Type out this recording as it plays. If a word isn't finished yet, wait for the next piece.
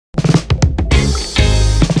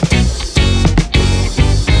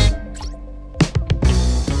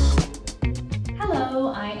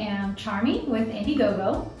Charmy with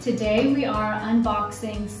Indiegogo. Today we are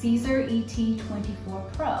unboxing CZUR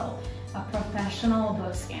ET24 Pro, a professional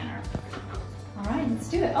book scanner. All right, let's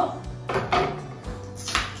do it. Oh,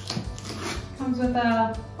 comes with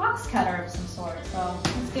a box cutter of some sort, so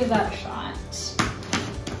let's give that a shot.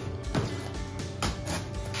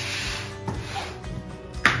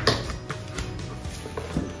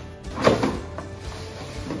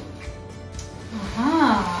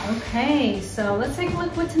 Okay, so let's take a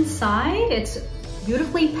look what's inside. It's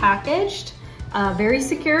beautifully packaged, very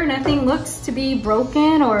secure. Nothing looks to be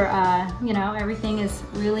broken or, you know, everything is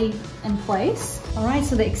really in place. All right,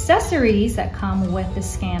 so the accessories that come with the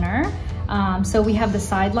scanner. So we have the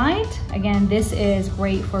SIDELIGHT. Again, this is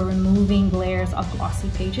great for removing glares of glossy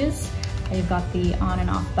pages. You've got the on and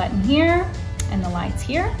off button here and the lights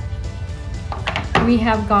here. We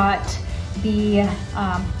have got the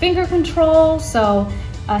finger control. So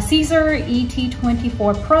CZUR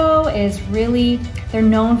ET24 Pro is really, they're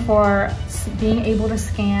known for being able to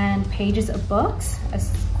scan pages of books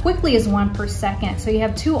as quickly as 1 per second. So you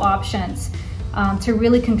have two options to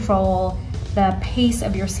really control the pace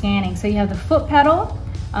of your scanning. So you have the foot pedal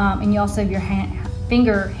and you also have your hand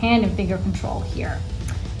and finger control here.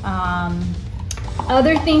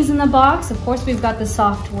 Other things in the box, of course, we've got the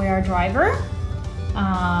software driver.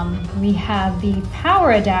 We have the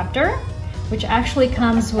power adapter, which actually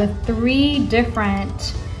comes with 3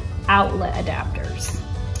 different outlet adapters.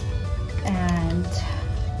 And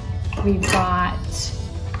we've got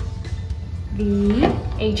the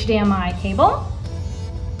HDMI cable.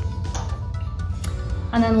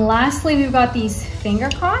 And then lastly, we've got these finger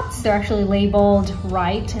cots. They're actually labeled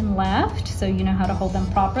right and left, so you know how to hold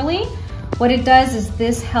them properly. What it does is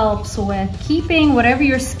this helps with keeping whatever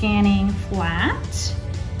you're scanning flat.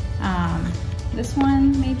 This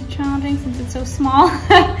one may be challenging since it's so small,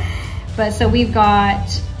 but so we've got,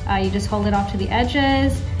 you just hold it off to the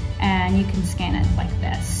edges and you can scan it like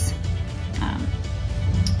this.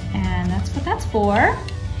 And that's what that's for.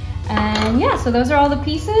 And yeah, so those are all the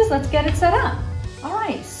pieces. Let's get it set up. All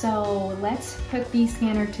right, so let's put the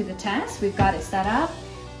scanner to the test. We've got it set up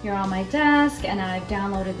here on my desk and I've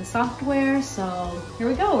downloaded the software. So here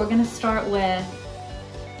we go. We're gonna start with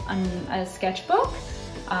a sketchbook.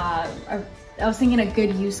 I was thinking a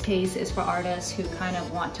good use case is for artists who kind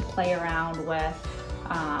of want to play around with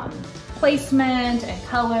placement and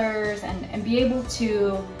colors and be able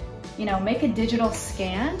to, you know, make a digital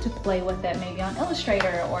scan to play with it maybe on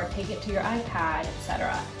Illustrator or take it to your iPad,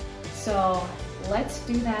 etc. So let's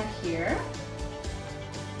do that here.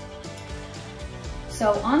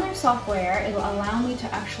 So on their software, it will allow me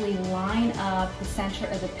to actually line up the center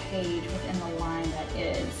of the page within the line that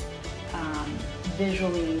is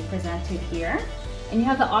visually presented here. And you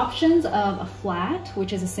have the options of a flat,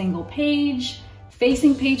 which is a single page,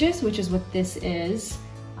 facing pages, which is what this is.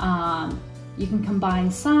 You can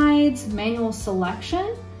combine sides, manual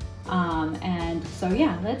selection. And so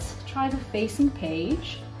yeah, let's try the facing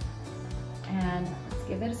page and let's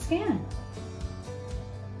give it a scan.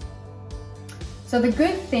 So the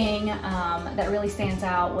good thing that really stands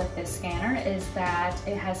out with this scanner is that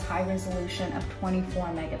it has high resolution of 24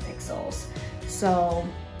 megapixels. So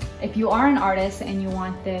if you are an artist and you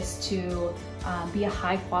want this to be a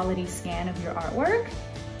high quality scan of your artwork,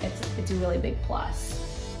 it's a really big plus.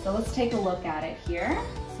 So let's take a look at it here.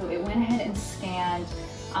 So it went ahead and scanned,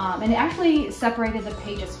 and it actually separated the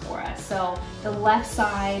pages for us. So the left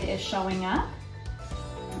side is showing up,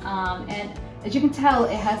 and as you can tell,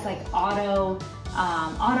 it has like auto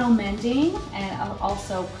mending and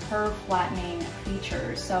also curve flattening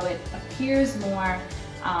features. So it appears more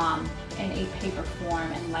in a paper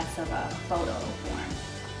form and less of a photo form.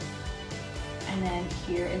 And then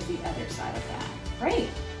here is the other side of that. Great,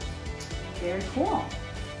 very cool.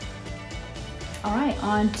 All right,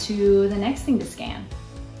 on to the next thing to scan.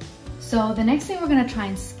 So the next thing we're gonna try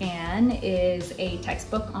and scan is a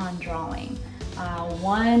textbook on drawing.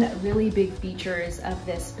 One really big features of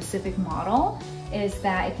this specific model is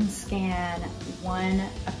that it can scan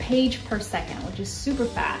a page per second, which is super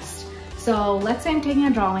fast. So let's say I'm taking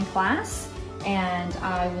a drawing class and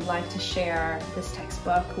I would like to share this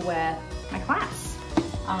textbook with my class.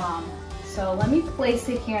 So let me place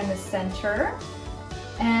it here in the center.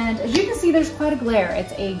 And as you can see, there's quite a glare.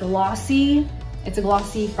 It's a glossy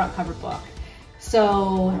front cover book.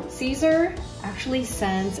 So CZUR actually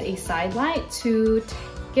sends a SIDELIGHT to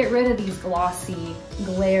get rid of these glossy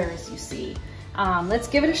glares you see. Let's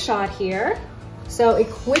give it a shot here. So it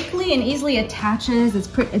quickly and easily attaches,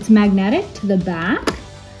 it's magnetic to the back.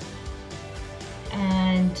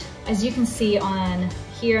 And as you can see on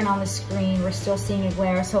here and on the screen, we're still seeing a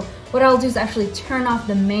glare. So what I'll do is actually turn off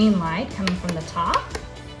the main light coming from the top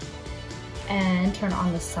and turn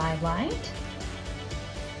on the side light.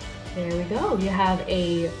 There we go. You have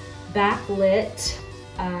a backlit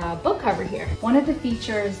book cover here. One of the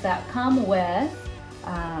features that come with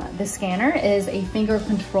the scanner is a finger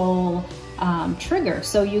control trigger,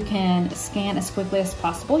 so you can scan as quickly as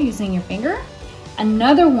possible using your finger.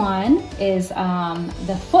 Another one is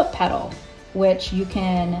the foot pedal, which you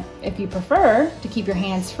can, if you prefer to keep your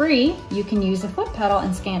hands free, you can use the foot pedal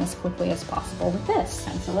and scan as quickly as possible with this.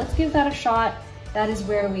 And so let's give that a shot. That is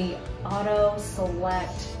where we auto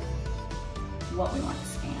select what we want to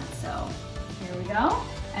scan. So here we go.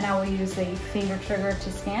 And I will use the finger trigger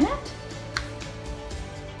to scan it.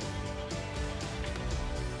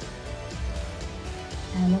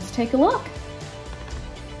 And let's take a look.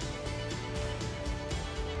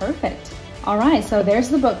 Perfect. All right, so there's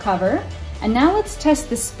the book cover. And now let's test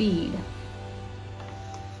the speed.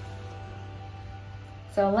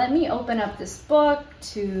 So let me open up this book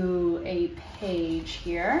to a page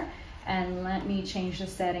here, and let me change the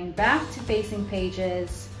setting back to facing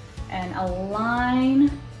pages and align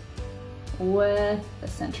with the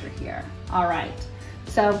center here. All right,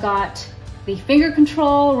 so I've got the finger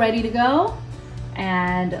control ready to go,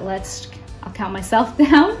 and I'll count myself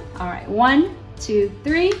down. All right, 1, 2,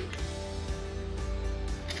 3.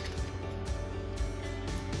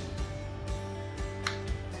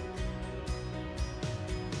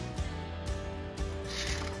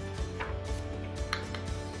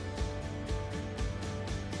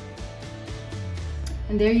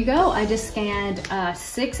 And there you go. I just scanned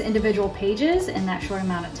 6 individual pages in that short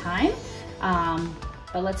amount of time.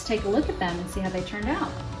 But let's take a look at them and see how they turned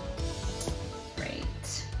out. Great.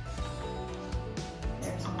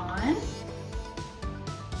 There's 1,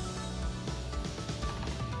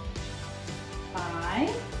 5,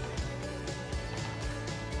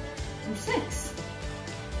 and 6.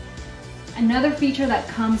 Another feature that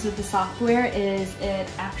comes with the software is it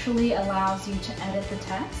actually allows you to edit the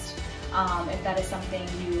text. If that is something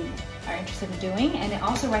you are interested in doing, and it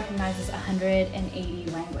also recognizes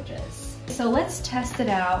 180 languages. So let's test it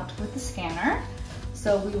out with the scanner.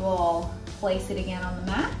 So we will place it again on the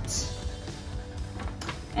mat.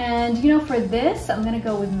 And you know, for this, I'm gonna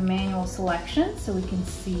go with manual selection so we can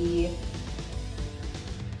see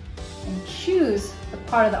and choose the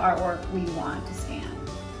part of the artwork we want to scan.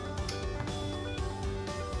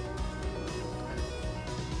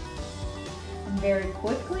 Very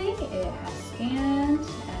quickly, it has scanned,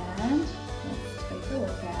 and let's take a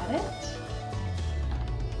look at it.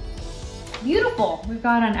 Beautiful, we've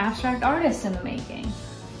got an abstract artist in the making.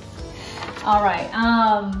 All right,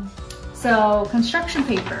 so construction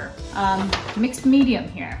paper, mixed medium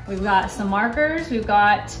here. We've got some markers, we've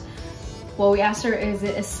got, well, we asked her, is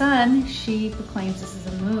it a sun? She proclaims this is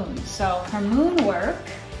a moon. So her moon work,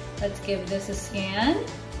 let's give this a scan.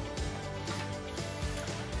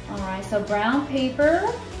 All right, so brown paper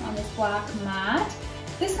on this black mat.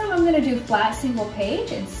 This time I'm gonna do flat single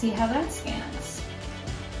page and see how that scans.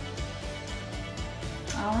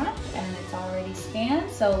 All right, and it's already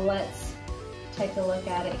scanned, so let's take a look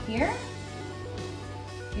at it here.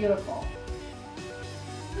 Beautiful.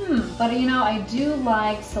 But you know, I do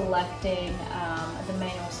like selecting the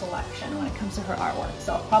manual selection when it comes to her artwork,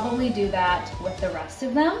 so I'll probably do that with the rest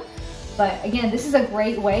of them. But again, this is a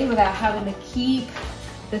great way without having to keep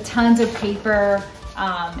the tons of paper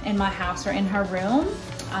in my house or in her room,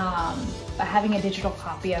 but having a digital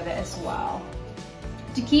copy of it as well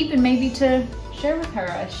to keep and maybe to share with her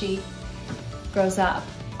as she grows up.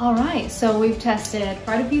 All right, so we've tested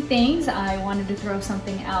quite a few things. I wanted to throw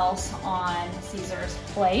something else on CZUR's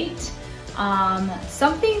plate.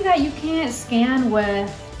 Something that you can't scan with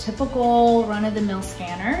typical run-of-the-mill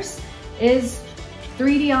scanners is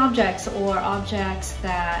 3D objects or objects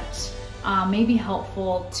that may be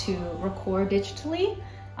helpful to record digitally.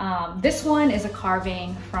 This one is a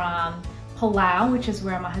carving from Palau, which is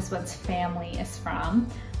where my husband's family is from.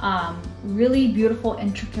 Really beautiful,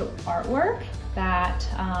 intricate artwork that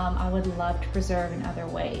I would love to preserve in other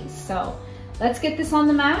ways. So let's get this on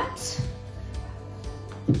the mat.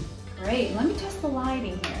 Great, let me test the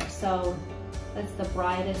lighting here. So that's the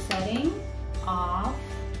brightest setting, off.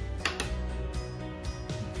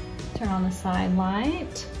 Turn on the side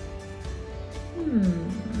light. All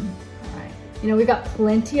right. You know, we've got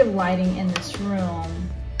plenty of lighting in this room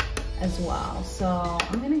as well. So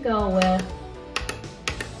I'm gonna go with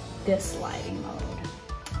this lighting mode.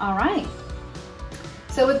 All right.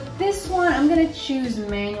 So with this one, I'm gonna choose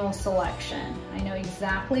manual selection. I know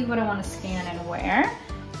exactly what I wanna scan and where.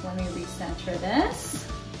 So let me recenter this.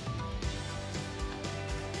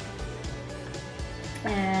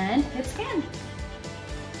 and hit scan.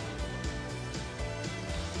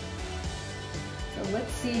 So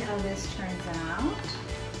let's see how this turns out.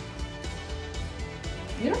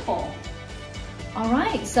 Beautiful. All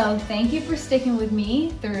right, so thank you for sticking with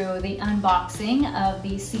me through the unboxing of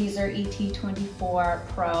the CZUR ET24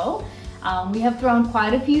 Pro. We have thrown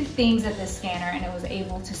quite a few things at this scanner and it was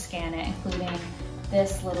able to scan it, including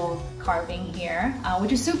this little carving here,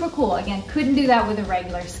 which is super cool. Again, couldn't do that with a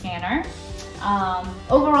regular scanner.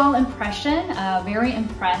 Overall impression, very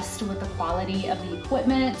impressed with the quality of the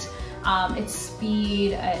equipment, its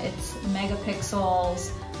speed, its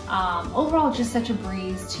megapixels, overall just such a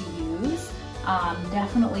breeze to use.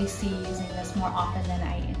 Definitely see using this more often than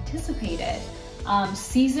I anticipated.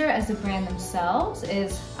 CZUR as a brand themselves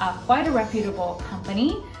is quite a reputable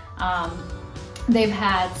company. They've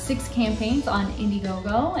had 6 campaigns on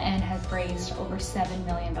Indiegogo and have raised over $7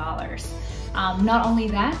 million. Not only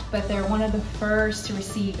that, but they're one of the first to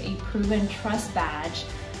receive a proven trust badge,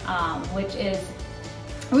 which is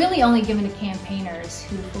really only given to campaigners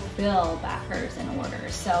who fulfill backers and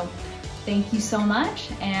orders. So thank you so much,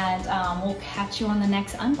 and we'll catch you on the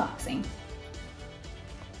next unboxing.